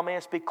 that thou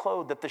mayest be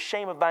clothed, that the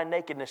shame of thy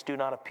nakedness do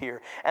not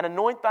appear. And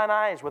anoint thine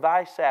eyes with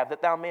eye salve,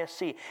 that thou mayest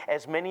see.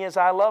 As many as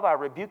I love, I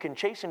rebuke and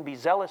chasten. Be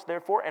zealous,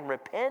 therefore, and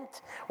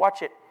repent.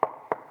 Watch it.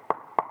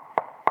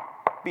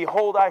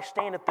 Behold, I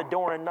stand at the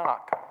door and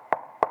knock.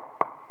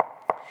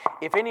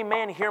 If any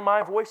man hear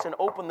my voice and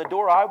open the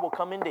door, I will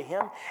come into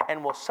him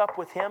and will sup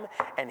with him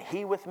and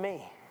he with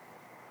me.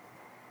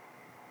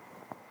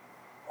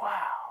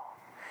 Wow.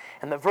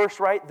 And the verse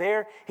right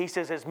there, he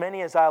says, as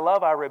many as I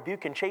love, I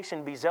rebuke and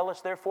chasten. Be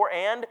zealous, therefore,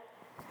 and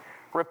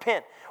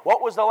repent.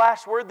 What was the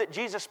last word that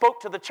Jesus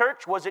spoke to the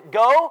church? Was it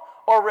go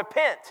or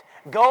repent?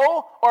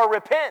 Go or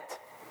repent?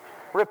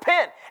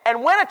 Repent.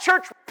 And when a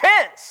church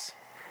repents,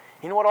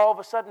 you know what all of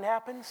a sudden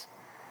happens?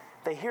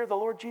 They hear the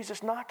Lord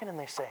Jesus knocking and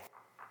they say,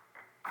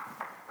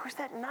 who's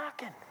that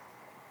knocking?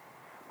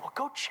 Well,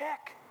 go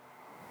check.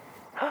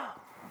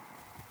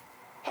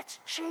 It's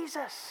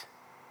Jesus.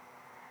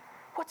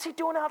 What's he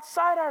doing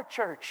outside our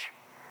church?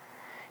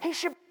 He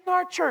should be in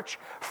our church,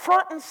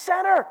 front and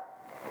center.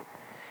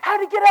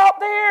 How'd he get out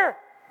there?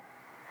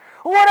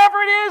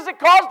 Whatever it is that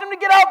caused him to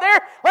get out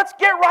there, let's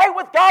get right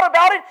with God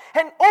about it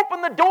and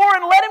open the door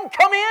and let him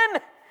come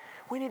in.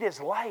 We need his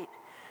light.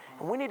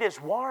 And we need his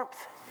warmth.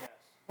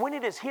 We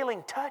need His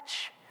healing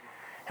touch.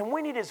 And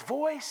we need His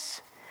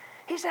voice.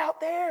 He's out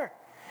there.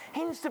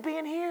 He needs to be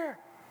in here.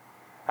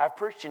 I've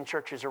preached in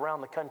churches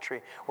around the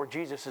country where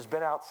Jesus has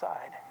been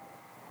outside.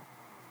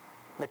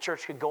 The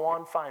church could go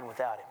on fine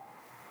without Him.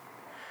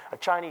 A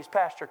Chinese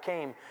pastor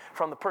came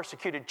from the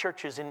persecuted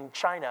churches in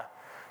China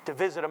to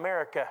visit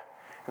America.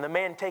 And the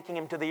man taking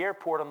him to the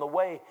airport on the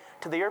way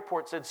to the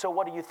airport said, "So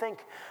what do you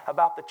think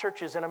about the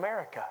churches in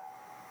America?"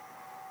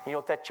 You know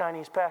what that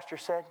Chinese pastor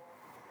said?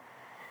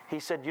 He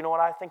said, "You know what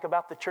I think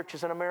about the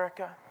churches in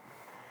America?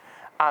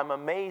 I'm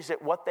amazed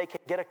at what they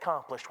can get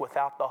accomplished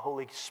without the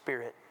Holy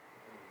Spirit."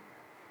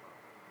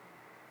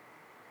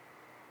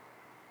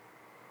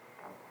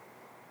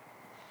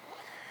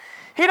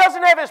 He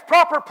doesn't have His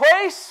proper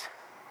place.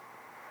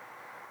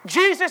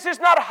 Jesus is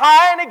not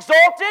high and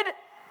exalted.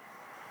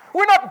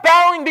 We're not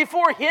bowing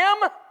before Him.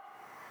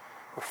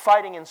 We're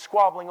fighting and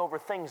squabbling over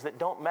things that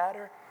don't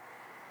matter.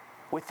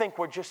 We think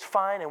we're just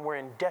fine and we're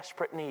in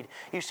desperate need.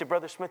 You said,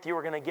 "Brother Smith, you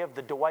were going to give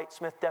the Dwight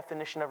Smith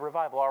definition of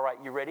revival." All right,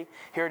 you ready?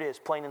 Here it is,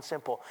 plain and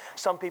simple.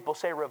 Some people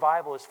say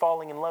revival is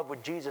falling in love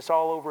with Jesus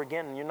all over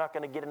again, and you're not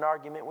going to get an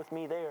argument with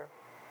me there.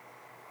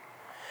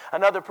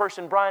 Another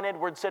person, Brian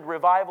Edwards, said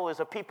revival is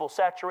a people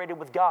saturated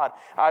with God.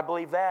 I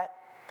believe that.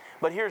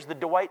 But here's the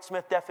Dwight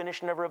Smith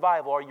definition of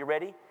revival. Are you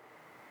ready?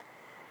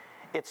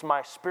 It's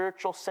my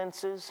spiritual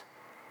senses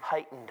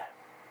heightened.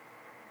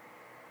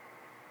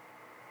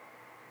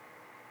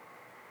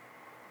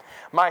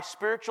 My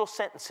spiritual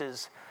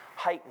senses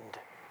heightened.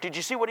 Did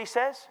you see what he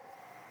says?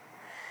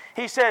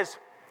 He says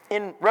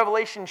in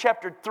Revelation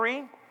chapter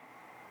 3,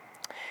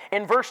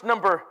 in verse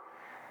number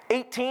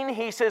 18,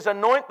 he says,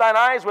 "Anoint thine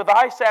eyes with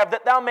eye salve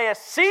that thou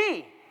mayest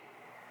see."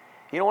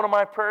 You know, one of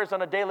my prayers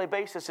on a daily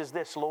basis is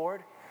this: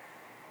 "Lord,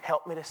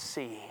 help me to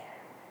see.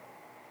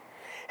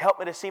 Help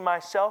me to see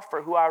myself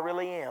for who I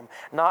really am.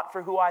 Not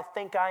for who I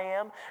think I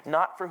am,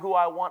 not for who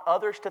I want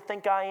others to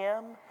think I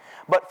am,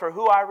 but for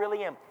who I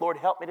really am. Lord,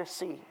 help me to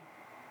see."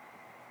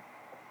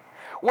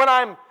 When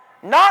I'm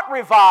not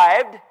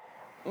revived,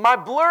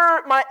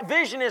 my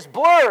vision is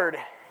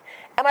blurred,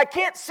 and I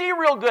can't see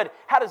real good.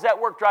 How does that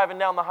work driving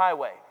down the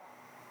highway?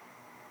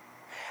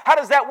 How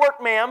does that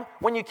work, ma'am,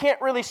 when you can't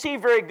really see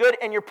very good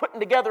and you're putting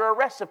together a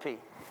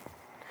recipe?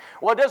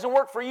 Well, it doesn't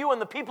work for you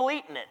and the people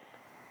eating it.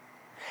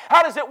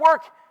 How does it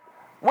work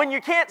when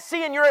you can't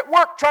see and you're at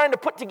work trying to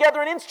put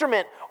together an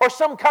instrument or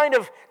some kind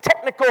of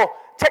technical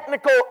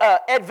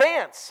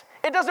advance?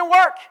 It doesn't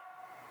work.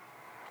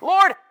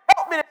 Lord,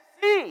 help me to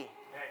see.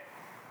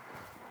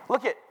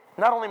 Look at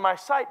not only my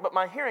sight, but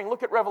my hearing.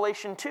 Look at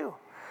Revelation 2.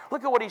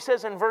 Look at what he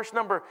says in verse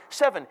number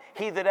 7.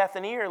 "He that hath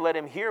an ear, let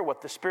him hear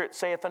what the Spirit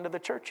saith unto the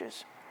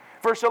churches."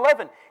 Verse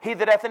 11. "He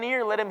that hath an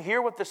ear, let him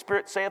hear what the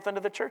Spirit saith unto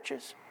the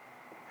churches."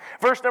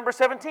 Verse number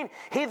 17.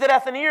 "He that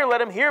hath an ear,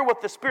 let him hear what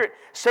the Spirit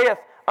saith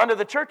unto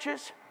the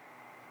churches."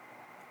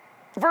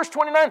 Verse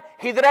 29.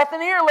 "He that hath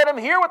an ear, let him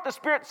hear what the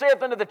Spirit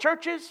saith unto the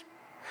churches."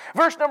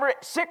 Verse number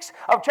 6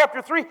 of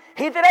chapter 3.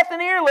 "He that hath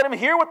an ear, let him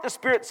hear what the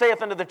Spirit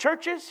saith unto the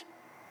churches."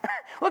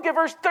 Look at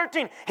verse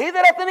 13. "He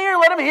that hath an ear,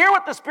 let him hear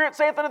what the Spirit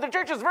saith unto the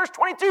churches." Verse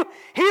 22.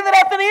 "He that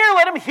hath an ear,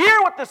 let him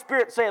hear what the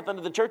Spirit saith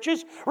unto the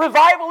churches."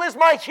 Revival is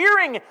my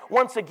hearing.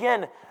 Once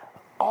again,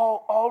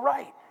 all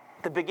right.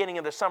 At the beginning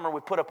of the summer,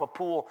 we put up a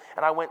pool,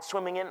 and I went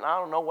swimming in, and I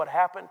don't know what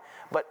happened,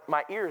 but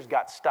my ears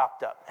got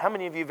stopped up. How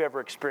many of you have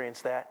ever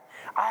experienced that?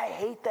 I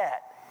hate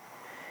that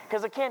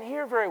because I can't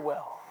hear very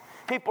well.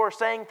 People are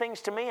saying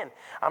things to me, and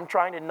I'm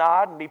trying to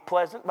nod and be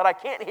pleasant, but I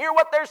can't hear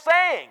what they're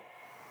saying.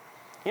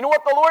 You know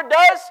what the Lord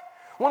does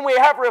when we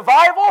have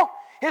revival?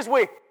 Is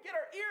we get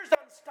our ears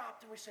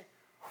unstopped and we say,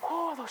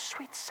 "Oh, those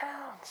sweet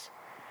sounds.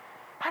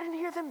 I didn't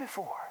hear them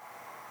before.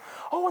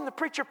 Oh, when the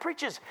preacher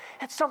preaches,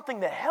 it's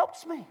something that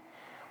helps me.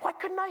 Why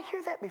couldn't I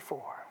hear that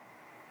before?"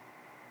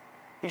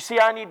 You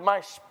see, I need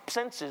my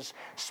senses,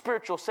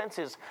 spiritual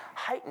senses,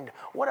 heightened.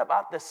 What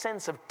about the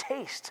sense of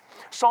taste?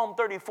 Psalm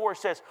 34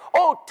 says,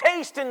 "Oh,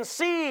 taste and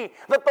see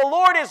that the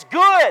Lord is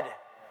good."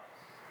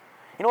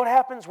 You know what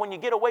happens when you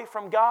get away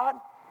from God?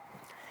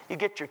 You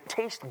get your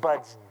taste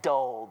buds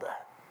dulled.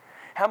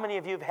 How many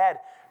of you have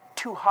had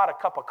too hot a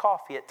cup of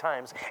coffee at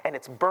times and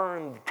it's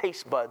burned the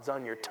taste buds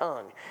on your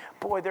tongue?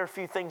 Boy, there are a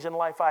few things in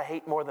life I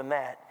hate more than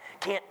that.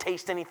 Can't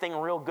taste anything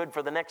real good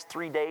for the next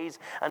 3 days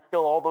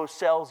until all those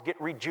cells get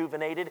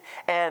rejuvenated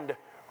and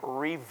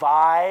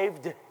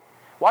revived.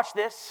 Watch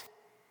this.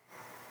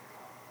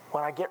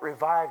 When I get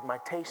revived, my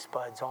taste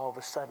buds all of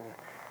a sudden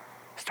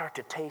start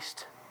to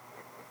taste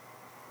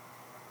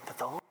that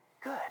the Lord is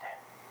good.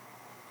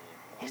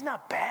 He's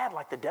not bad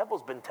like the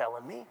devil's been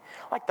telling me,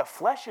 like the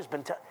flesh has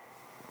been telling.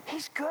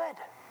 He's good.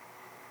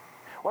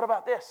 What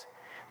about this?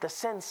 The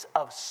sense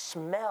of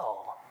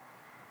smell.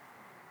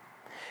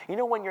 You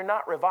know, when you're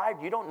not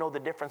revived, you don't know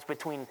the difference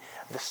between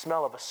the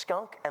smell of a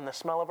skunk and the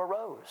smell of a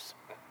rose.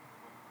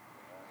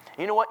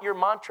 You know what your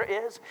mantra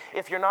is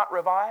if you're not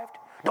revived?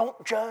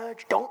 Don't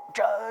judge, don't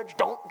judge,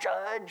 don't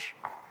judge.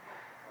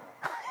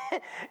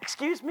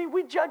 Excuse me,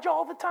 we judge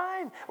all the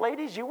time.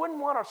 Ladies, you wouldn't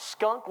want a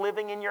skunk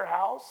living in your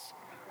house.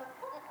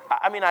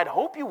 I mean, I'd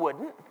hope you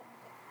wouldn't.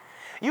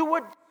 You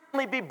would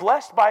certainly be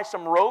blessed by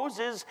some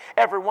roses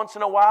every once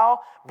in a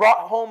while, brought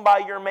home by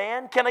your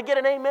man. Can I get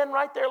an amen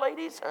right there,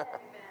 ladies?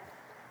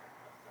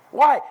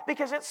 Why?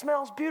 Because it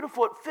smells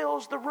beautiful. It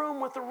fills the room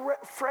with the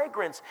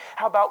fragrance.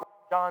 How about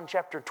John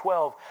chapter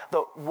 12?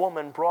 The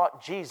woman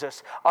brought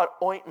Jesus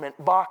an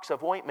box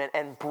of ointment,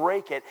 and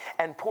break it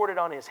and poured it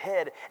on his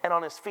head and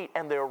on his feet,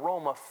 and the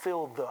aroma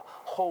filled the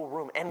whole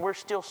room. And we're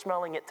still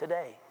smelling it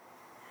today.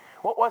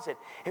 What was it?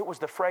 It was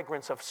the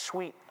fragrance of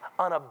sweet,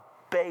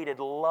 unabated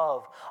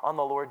love on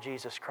the Lord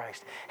Jesus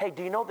Christ. Hey,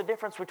 do you know the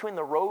difference between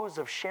the rose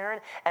of Sharon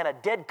and a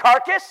dead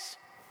carcass?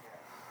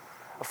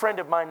 A friend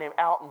of mine named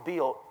Alton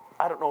Beale,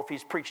 I don't know if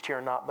he's preached here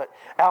or not, but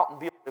Alton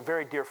Beale is a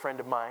very dear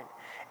friend of mine.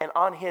 And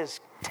on his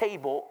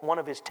table, one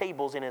of his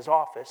tables in his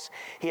office,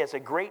 he has a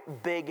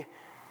great big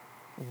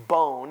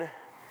bone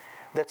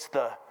that's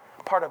the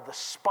part of the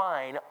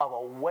spine of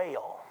a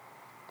whale.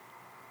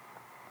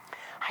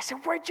 I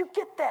said, "Where'd you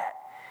get that?"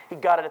 He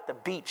got it at the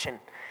beach,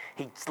 and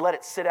he let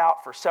it sit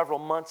out for several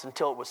months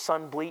until it was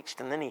sun bleached,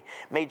 and then he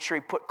made sure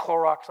he put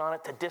Clorox on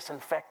it to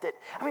disinfect it.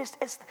 I mean,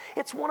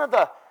 it's one of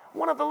the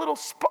little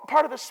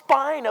part of the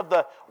spine of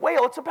the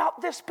whale. It's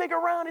about this big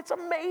around. It's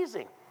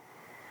amazing.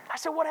 I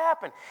said, "What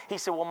happened?" He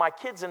said, "Well, my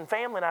kids and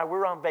family and I, we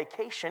were on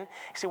vacation."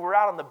 He said, "We're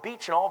out on the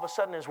beach, and all of a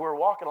sudden as we were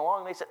walking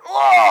along, they said,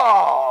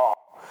 'Oh,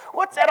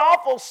 what's that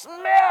awful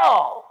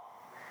smell?'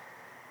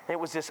 And it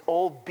was this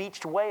old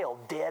beached whale,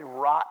 dead,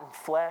 rotten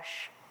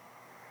flesh.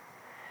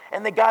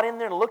 And they got in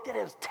there and looked at it.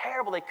 It was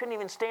terrible. They couldn't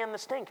even stand the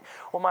stink.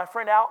 Well, my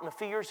friend Alton a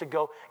few years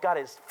ago got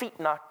his feet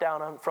knocked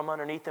down from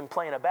underneath him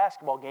playing a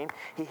basketball game.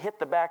 He hit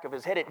the back of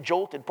his head. It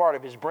jolted part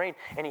of his brain,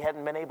 and he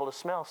hadn't been able to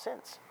smell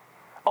since.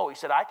 Oh, he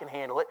said, "I can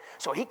handle it."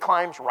 So he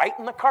climbs right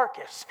in the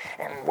carcass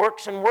and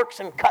works and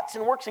works and cuts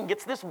and works and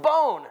gets this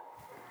bone.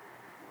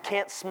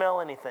 Can't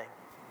smell anything.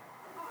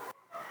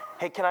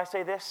 Hey, can I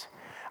say this?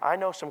 I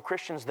know some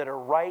Christians that are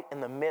right in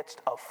the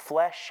midst of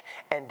flesh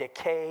and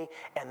decay,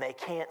 and they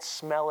can't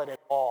smell it at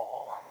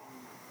all.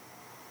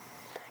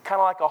 Kind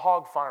of like a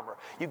hog farmer.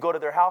 You go to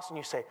their house and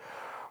you say,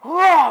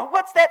 "Whoa,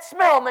 what's that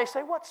smell?" And they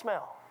say, "What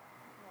smell?"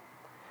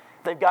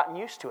 They've gotten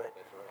used to it.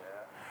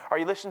 Are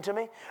you listening to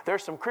me?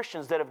 There's some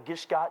Christians that have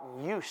just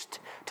gotten used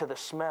to the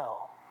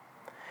smell,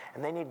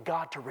 and they need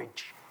God to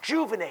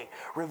rejuvenate,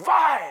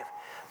 revive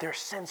their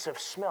sense of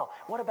smell.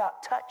 What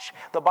about touch?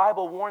 The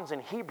Bible warns in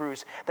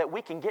Hebrews that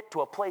we can get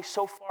to a place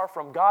so far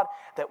from God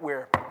that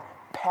we're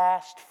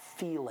past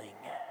feeling.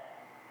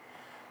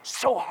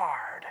 So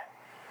hard,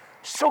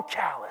 so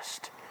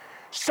calloused,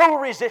 so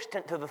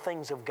resistant to the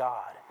things of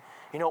God.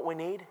 You know what we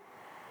need?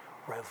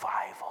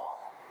 Revival.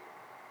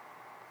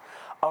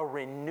 A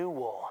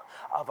renewal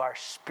of our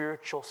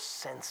spiritual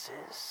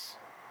senses.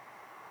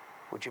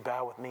 Would you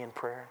bow with me in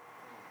prayer?